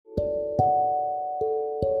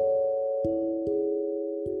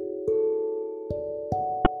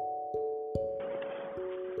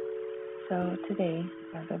today,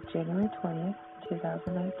 as of January 20th,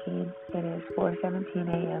 2019, it is 4:17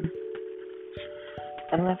 a.m.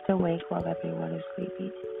 I'm left awake while everyone is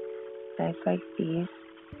sleeping. Nights like these,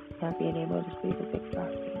 not being able to sleep is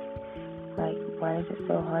exhausting. Like, why is it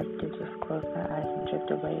so hard to just close my eyes and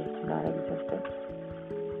drift away into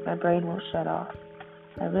non-existence? My brain won't shut off.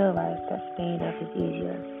 I realize that staying up is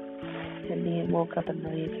easier than being woke up a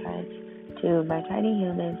million times. To my tiny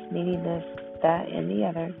humans needing this, that, and the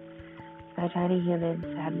other, my tiny humans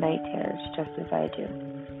have night terrors just as I do.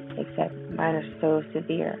 Except mine are so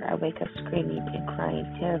severe, I wake up screaming and crying,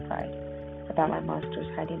 terrified about my monsters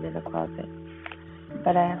hiding in the closet.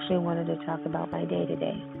 But I actually wanted to talk about my day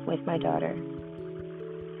today with my daughter.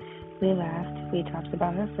 We laughed, we talked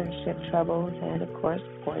about her friendship troubles and, of course,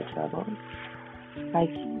 boy troubles. Like,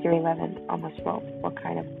 you're 11, almost 12. What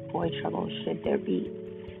kind of boy trouble should there be?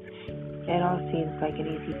 It all seems like an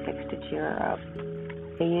easy fix to cheer her up.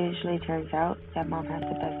 It usually turns out that mom has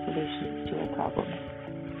the best solutions to her problems.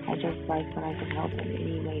 I just like when I can help in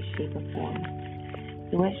any way, shape, or form.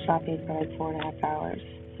 We went shopping for like 4.5 hours.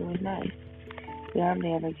 It was nice. We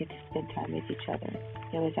hardly ever get to spend time with each other.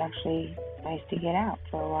 It was actually nice to get out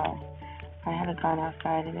for a while. I haven't gone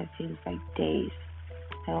outside and it seems like days.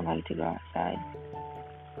 I don't like to go outside.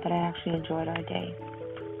 But I actually enjoyed our day.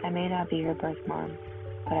 I may not be her birth mom,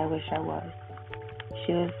 but I wish I was.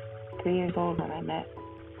 She was 3 years old when I met her.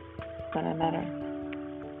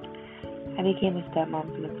 I became a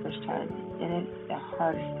stepmom for the first time, and it's the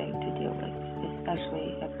hardest thing to deal with,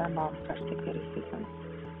 especially if her mom starts to criticism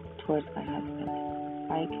towards my husband.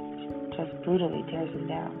 Like, just brutally tears him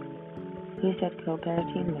down. Who said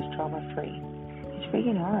co-parenting was trauma-free? It's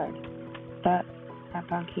freaking hard. But that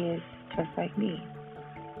Punky is just like me.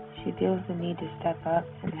 She feels the need to step up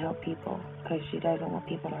and help people because she doesn't want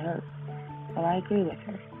people to hurt. Well, I agree with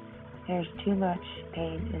her. There's too much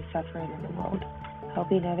pain and suffering in the world.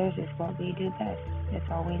 Helping others is what we do best. It's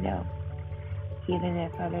all we know. Even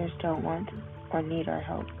if others don't want or need our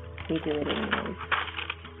help, we do it anyways.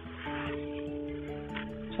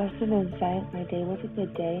 Just an insight, my day was a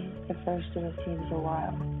good day, the first in it seems a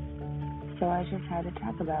while. So I just had to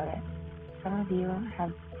talk about it. Some of you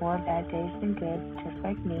have more bad days than good, just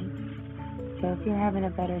like me. So if you're having a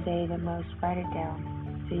better day than most, write it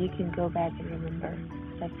down so you can go back and remember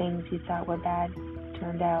that things you thought were bad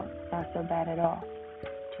turned out not so bad at all.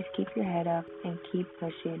 Just keep your head up and keep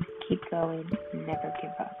pushing, keep going, and never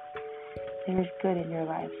give up. There is good in your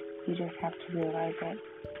life. You just have to realize it.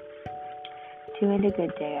 To end a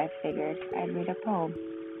good day, I figured I'd read a poem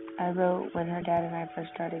I wrote when her dad and I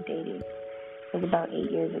first started dating. It was about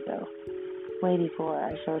 8 years ago, way before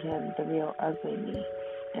I showed him the real ugly me,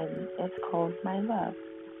 and it's called My Love.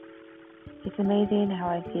 It's amazing how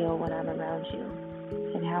I feel when I'm around you,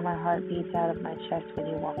 and how my heart beats out of my chest when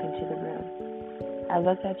you walk into the room. I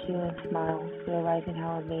look at you and smile, realizing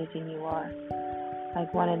how amazing you are,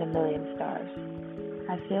 like one in a million stars.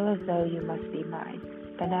 I feel as though you must be mine,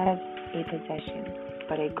 but not as a possession,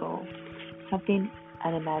 but a goal, something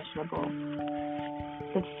unimaginable.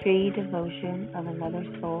 The free devotion of another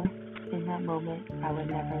soul, in that moment, I would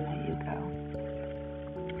never let you go.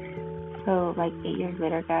 So, like 8 years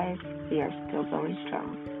later, guys, we are still going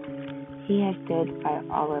strong. He has stood by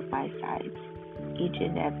all of my sides, each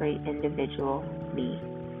and every individual me,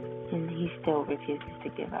 and he still refuses to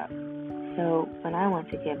give up. So when I want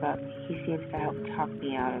to give up, he seems to help talk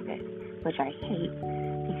me out of it, which I hate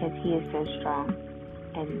because he is so strong,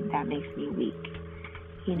 and that makes me weak.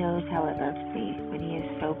 He knows how it irks me when he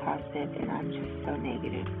is so positive and I'm just so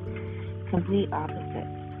negative. Complete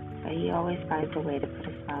opposites, but he always finds a way to put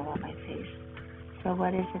a smile on my face. So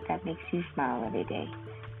what is it that makes you smile every day?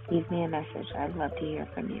 Leave me a message. I'd love to hear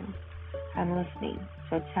from you. I'm listening,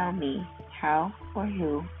 so tell me how or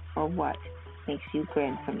who or what makes you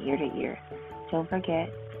grin from ear to ear. Don't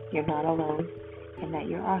forget, you're not alone and that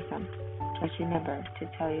you're awesome. Just remember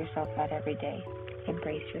to tell yourself that every day.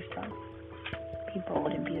 Embrace yourself. Be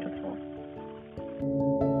bold and beautiful.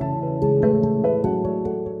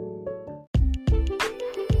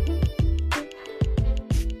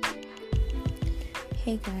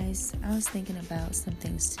 Hey guys, I was thinking about some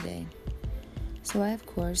things today. So I, of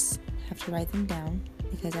course, have to write them down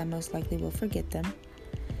because I most likely will forget them.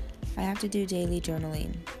 I have to do daily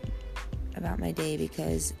journaling about my day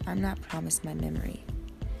because I'm not promised my memory.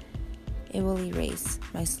 It will erase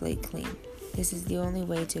my slate clean. This is the only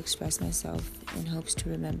way to express myself in hopes to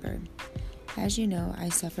remember. As you know, I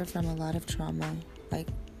suffer from a lot of trauma, like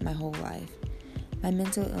my whole life. My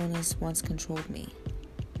mental illness once controlled me.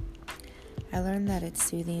 I learned that it's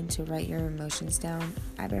soothing to write your emotions down.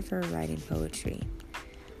 I prefer writing poetry.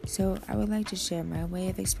 So I would like to share my way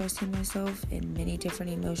of expressing myself in many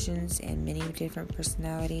different emotions and many different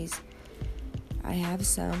personalities. I have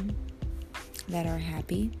some that are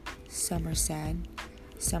happy, some are sad,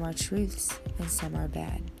 some are truths, and some are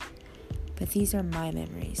bad. But these are my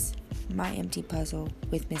memories, my empty puzzle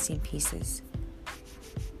with missing pieces.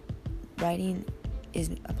 Writing is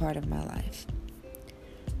a part of my life,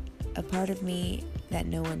 a part of me that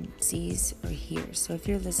no one sees or hears. So if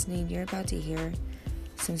you're listening, you're about to hear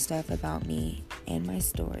some stuff about me and my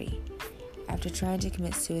story. After trying to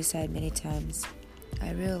commit suicide many times,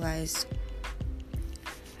 I realized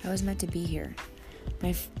I was meant to be here.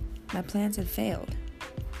 My plans had failed.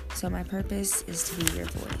 So my purpose is to be your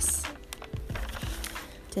voice.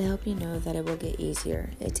 To help you know that it will get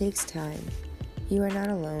easier. It takes time. You are not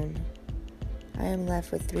alone. I am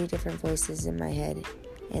left with 3 different voices in my head,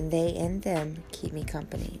 and they and them keep me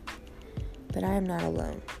company. But I am not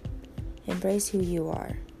alone. Embrace who you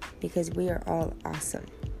are, because we are all awesome.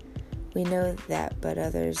 We know that, but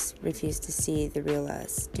others refuse to see the real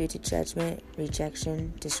us due to judgment,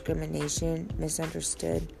 rejection, discrimination,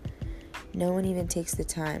 misunderstood. No one even takes the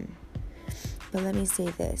time. But let me say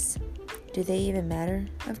this. Do they even matter?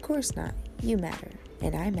 Of course not. You matter,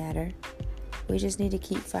 and I matter. We just need to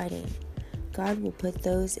keep fighting. God will put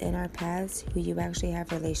those in our paths who you actually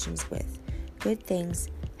have relations with. Good things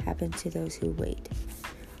happen to those who wait.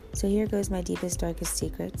 So here goes my deepest, darkest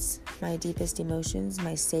secrets, my deepest emotions,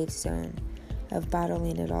 my safe zone of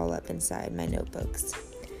bottling it all up inside my notebooks.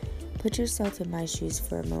 Put yourself in my shoes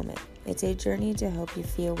for a moment. It's a journey to help you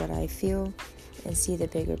feel what I feel and see the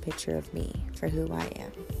bigger picture of me for who I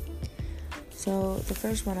am. So the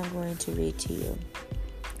first one I'm going to read to you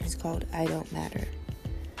is called I Don't Matter.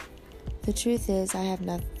 The truth is I have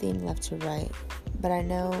nothing left to write, but I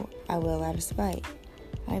know I will out of spite.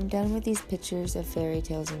 I am done with these pictures of fairy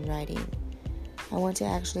tales and writing. I want to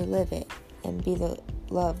actually live it and be the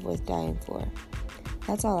love worth dying for.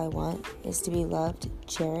 That's all I want, is to be loved,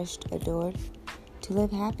 cherished, adored, to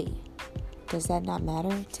live happy. Does that not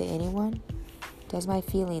matter to anyone? Does my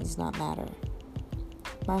feelings not matter?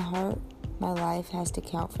 My heart, my life has to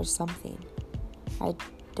count for something.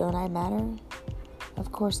 Don't I matter?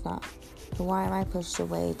 Of course not. But why am I pushed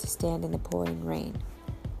away to stand in the pouring rain,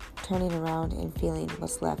 turning around and feeling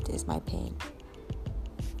what's left is my pain?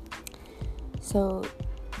 So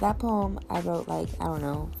that poem I wrote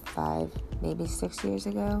 5, maybe 6 years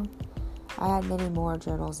ago. I had many more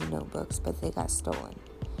journals and notebooks, but they got stolen.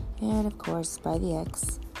 And of course, by the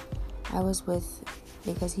ex I was with,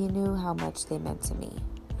 because he knew how much they meant to me.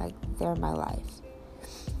 They're my life.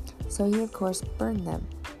 So he, of course, burned them.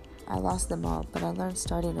 I lost them all, but I learned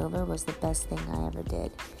starting over was the best thing I ever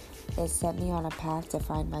did. It set me on a path to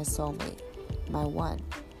find my soulmate, my one.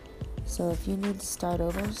 So if you need to start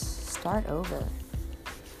over, start over.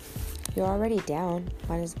 You're already down,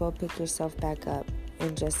 might as well pick yourself back up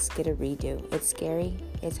and just get a redo. It's scary,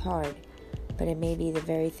 it's hard, but it may be the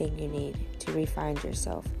very thing you need to re-find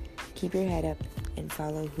yourself. Keep your head up and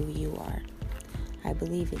follow who you are. I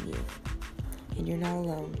believe in you, and you're not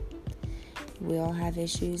alone. We all have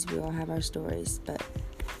issues, we all have our stories, but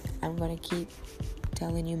I'm going to keep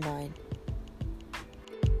telling you mine.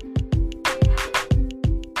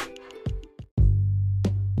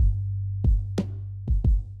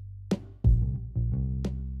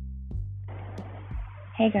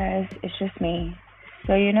 Hey guys, it's just me.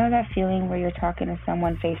 So you know that feeling where you're talking to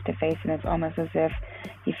someone face to face and it's almost as if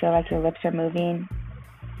you feel like your lips are moving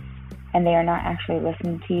and they are not actually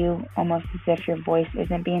listening to you, almost as if your voice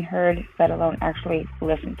isn't being heard, let alone actually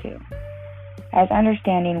listened to. As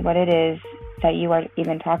understanding what it is that you are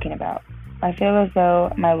even talking about, I feel as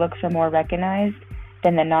though my looks are more recognized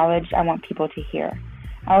than the knowledge I want people to hear.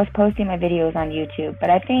 I was posting my videos on YouTube, but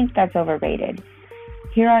I think that's overrated.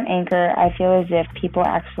 Here on Anchor, I feel as if people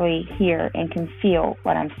actually hear and can feel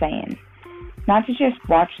what I'm saying. Not to just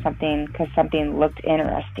watch something because something looked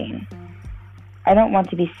interesting. I don't want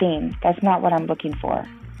to be seen. That's not what I'm looking for.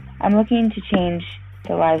 I'm looking to change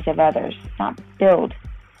the lives of others, not build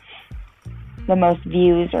the most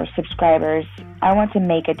views or subscribers. I want to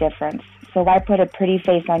make a difference. So why put a pretty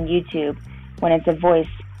face on YouTube when it's a voice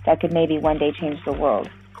that could maybe one day change the world?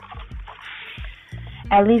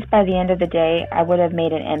 At least by the end of the day, I would have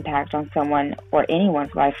made an impact on someone or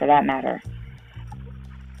anyone's life for that matter.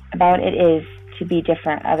 About it is to be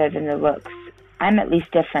different other than the looks. I'm at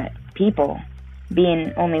least different. People,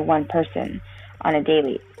 being only one person on a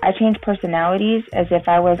daily. I change personalities as if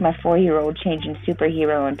I was my 4-year-old changing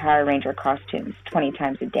superhero and Power Ranger costumes 20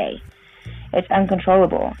 times a day. It's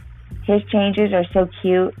uncontrollable. His changes are so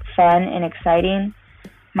cute, fun, and exciting.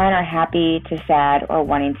 Mine are happy to sad or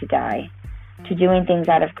wanting to die. to doing things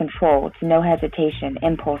out of control, to no hesitation,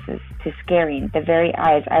 impulses, to scaring the very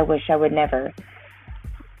eyes I wish I would never,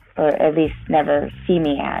 or at least never, see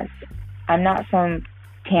me as. I'm not some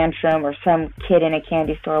tantrum or some kid in a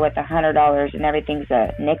candy store with $100 and everything's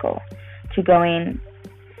a nickel, to going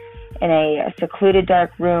in a secluded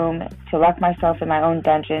dark room to lock myself in my own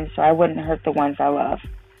dungeon so I wouldn't hurt the ones I love.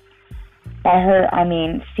 By hurt, I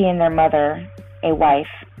mean seeing their mother, a wife,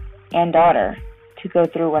 and daughter to go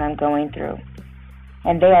through what I'm going through.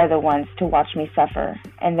 And they are the ones to watch me suffer.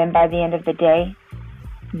 And then by the end of the day,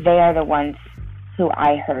 they are the ones who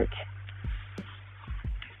I hurt.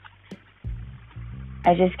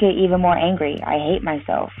 I just get even more angry. I hate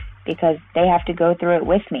myself because they have to go through it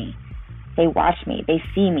with me. They watch me. They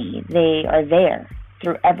see me. They are there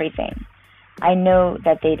through everything. I know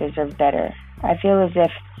that they deserve better. I feel as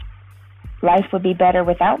if life would be better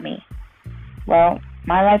without me. Well,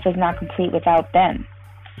 my life is not complete without them.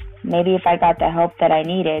 Maybe if I got the help that I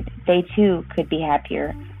needed, they too could be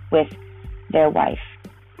happier with their wife,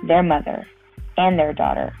 their mother, and their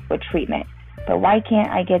daughter with treatment. But why can't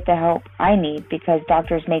I get the help I need because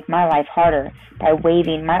doctors make my life harder by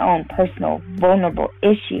waiving my own personal, vulnerable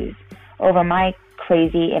issues over my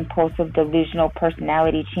crazy, impulsive, delusional,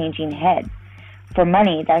 personality-changing head for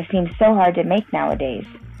money that seems so hard to make nowadays?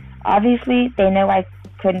 Obviously, they know I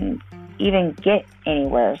couldn't even get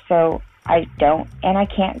anywhere, so I don't and I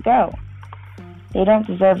can't go. They don't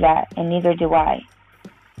deserve that, and neither do I.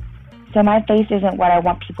 So my face isn't what I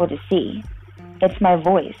want people to see. It's my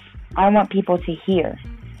voice. I want people to hear.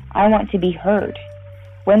 I want to be heard.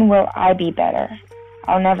 When will I be better?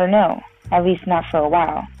 I'll never know, at least not for a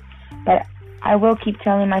while. But I will keep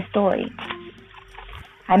telling my story.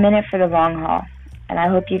 I'm in it for the long haul, and I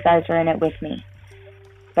hope you guys are in it with me.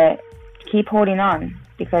 But keep holding on,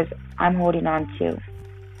 because I'm holding on too.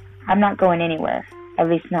 I'm not going anywhere, at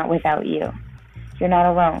least not without you. You're not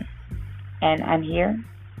alone. And I'm here,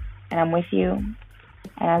 and I'm with you,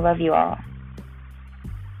 and I love you all.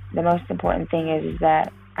 The most important thing is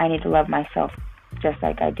that I need to love myself just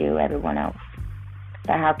like I do everyone else.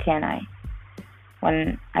 But how can I?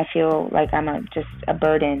 When I feel like I'm just a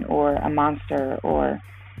burden or a monster or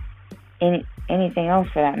anything else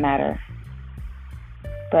for that matter.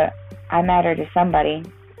 But I matter to somebody.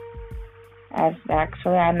 As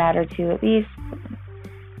actually I matter to at least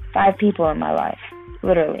 5 people in my life.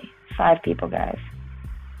 Literally, 5 people, guys.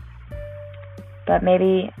 But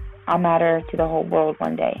maybe I'll matter to the whole world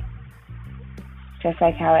one day. Just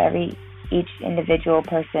like how each individual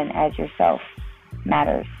person as yourself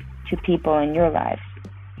matters to people in your lives.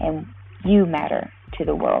 And you matter to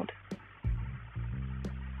the world.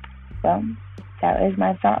 Well, that is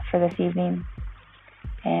my thought for this evening.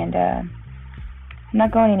 And I'm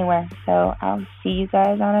not going anywhere. So I'll see you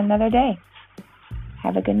guys on another day.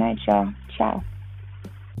 Have a good night, y'all. Ciao.